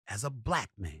as a black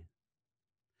man,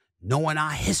 knowing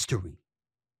our history,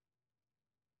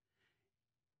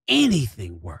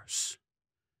 anything worse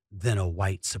than a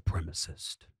white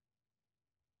supremacist.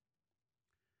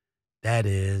 That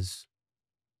is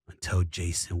until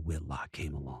Jason Whitlock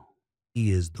came along.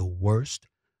 He is the worst,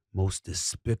 most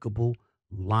despicable,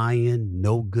 lying,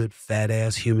 no good, fat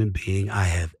ass human being I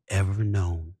have ever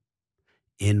known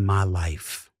in my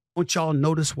life. Don't y'all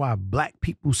notice why black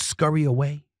people scurry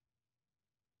away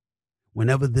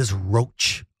whenever this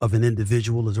roach of an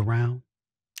individual is around?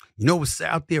 You know what's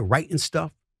out there writing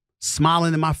stuff,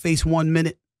 smiling in my face 1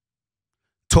 minute,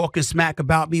 talking smack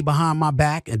about me behind my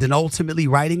back, and then ultimately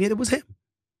writing it? It was him.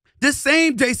 This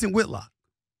same Jason Whitlock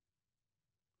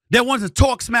that wanted to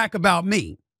talk smack about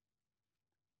me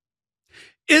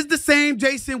is the same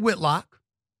Jason Whitlock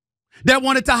that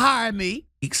wanted to hire me.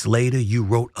 Weeks later, you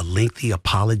wrote a lengthy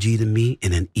apology to me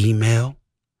in an email,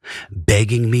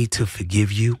 begging me to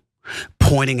forgive you,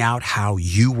 pointing out how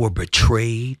you were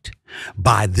betrayed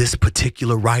by this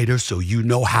particular writer, so you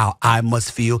know how I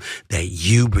must feel that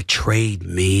you betrayed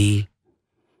me.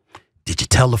 Did you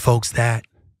tell the folks that,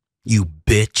 you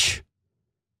bitch?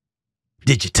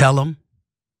 Did you tell them?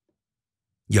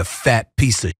 You fat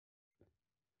piece of...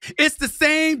 It's the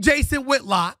same Jason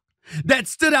Whitlock that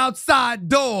stood outside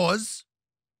doors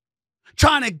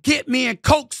trying to get me and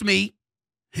coax me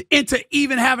into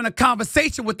even having a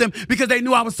conversation with them because they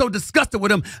knew I was so disgusted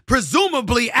with him,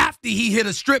 presumably after he hit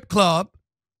a strip club,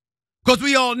 because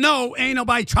we all know ain't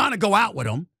nobody trying to go out with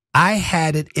him. I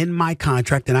had it in my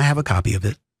contract, and I have a copy of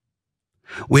it,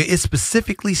 where it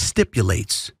specifically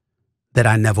stipulates that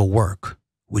I never work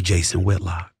with Jason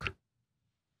Whitlock.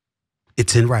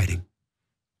 It's in writing.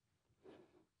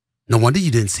 No wonder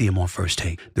you didn't see him on First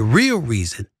Take. The real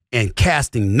reason, and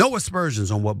casting no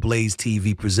aspersions on what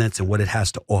BlazeTV presents and what it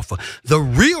has to offer, the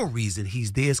real reason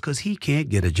he's there is because he can't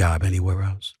get a job anywhere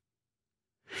else.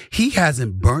 He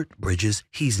hasn't burnt bridges,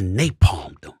 he's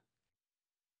napalmed them.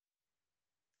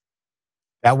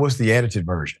 That was the edited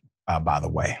version, by the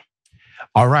way.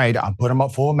 All right, I'll put him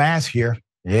up full mass here.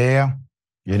 Yeah,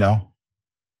 you know,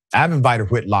 I've invited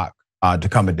Whitlock to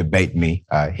come and debate me.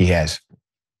 He has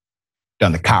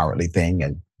done the cowardly thing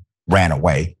and ran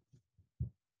away.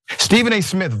 Stephen A.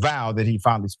 Smith vowed that he'd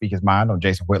finally speak his mind on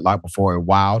Jason Whitlock before a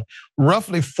wild,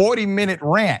 roughly 40-minute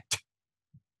rant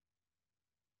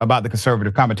about the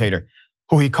conservative commentator,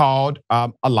 who he called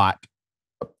a lot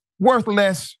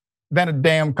worthless than a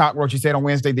damn cockroach. He said on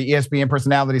Wednesday, the ESPN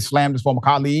personality slammed his former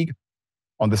colleague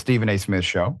on the Stephen A. Smith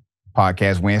Show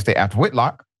podcast Wednesday after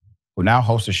Whitlock, who now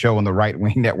hosts a show on the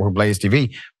right-wing network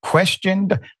BlazeTV,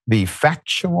 questioned the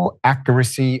factual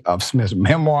accuracy of Smith's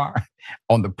memoir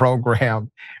on the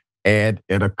program and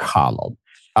in a column.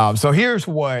 So here's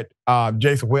what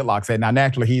Jason Whitlock said. Now,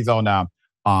 naturally, he's on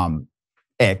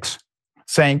X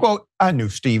saying, quote, I knew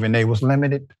Stephen A. was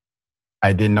limited.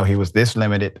 I didn't know he was this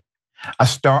limited.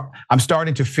 I'm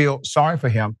starting to feel sorry for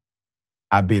him.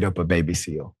 I beat up a baby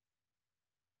seal.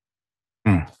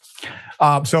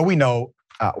 So we know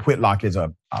Whitlock is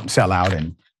a sellout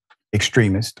and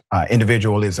extremist.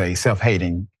 Individual is a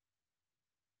self-hating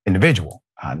individual.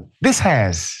 This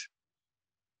has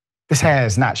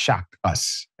not shocked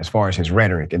us as far as his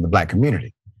rhetoric in the black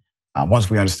community. Once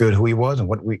we understood who he was and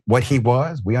what he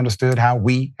was, we understood how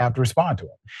we have to respond to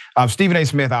him. Stephen A.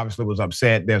 Smith obviously was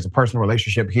upset. There's a personal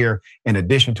relationship here in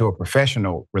addition to a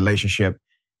professional relationship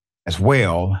as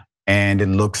well. And it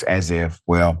looks as if,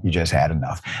 well, you just had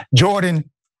enough. Jordan,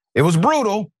 it was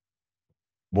brutal.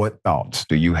 What thoughts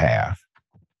do you have?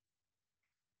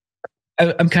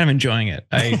 I'm kind of enjoying it.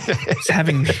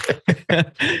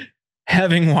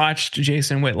 Having watched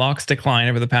Jason Whitlock's decline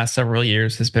over the past several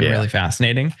years has been really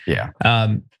fascinating. Yeah.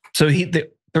 So the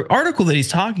article that he's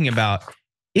talking about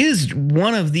is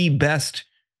one of the best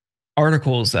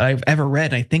articles that I've ever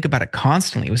read. And I think about it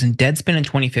constantly. It was in Deadspin in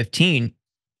 2015,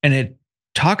 and it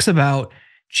talks about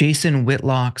Jason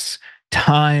Whitlock's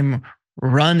time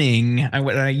running,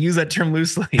 I use that term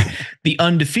loosely, the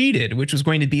Undefeated, which was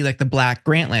going to be like the Black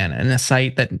Grantland, and a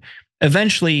site that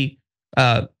eventually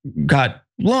got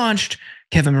launched.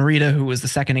 Kevin Merida, who was the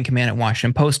second in command at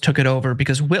Washington Post, took it over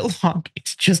because Whitlock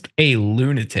is just a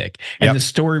lunatic, and the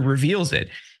story reveals it.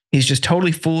 He's just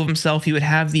totally full of himself. He would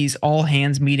have these all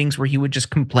hands meetings where he would just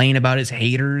complain about his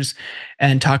haters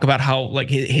and talk about how like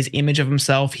his image of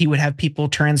himself. He would have people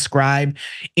transcribe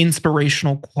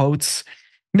inspirational quotes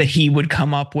that he would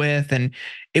come up with. And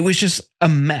it was just a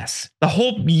mess. The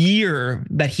whole year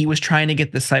that he was trying to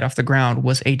get this site off the ground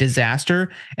was a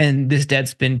disaster. And this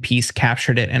Deadspin piece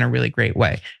captured it in a really great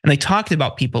way. And they talked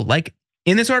about people like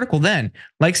in this article then,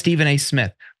 like Stephen A.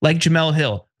 Smith, like Jamel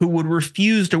Hill, who would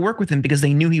refuse to work with him because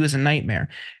they knew he was a nightmare.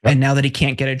 Yep. And now that he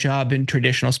can't get a job in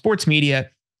traditional sports media,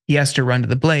 he has to run to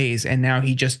the Blaze. And now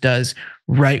he just does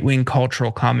right-wing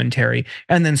cultural commentary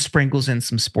and then sprinkles in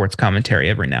some sports commentary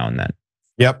every now and then.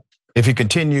 Yep. If he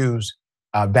continues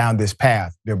down this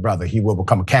path, dear brother, he will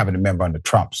become a cabinet member under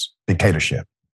Trump's dictatorship.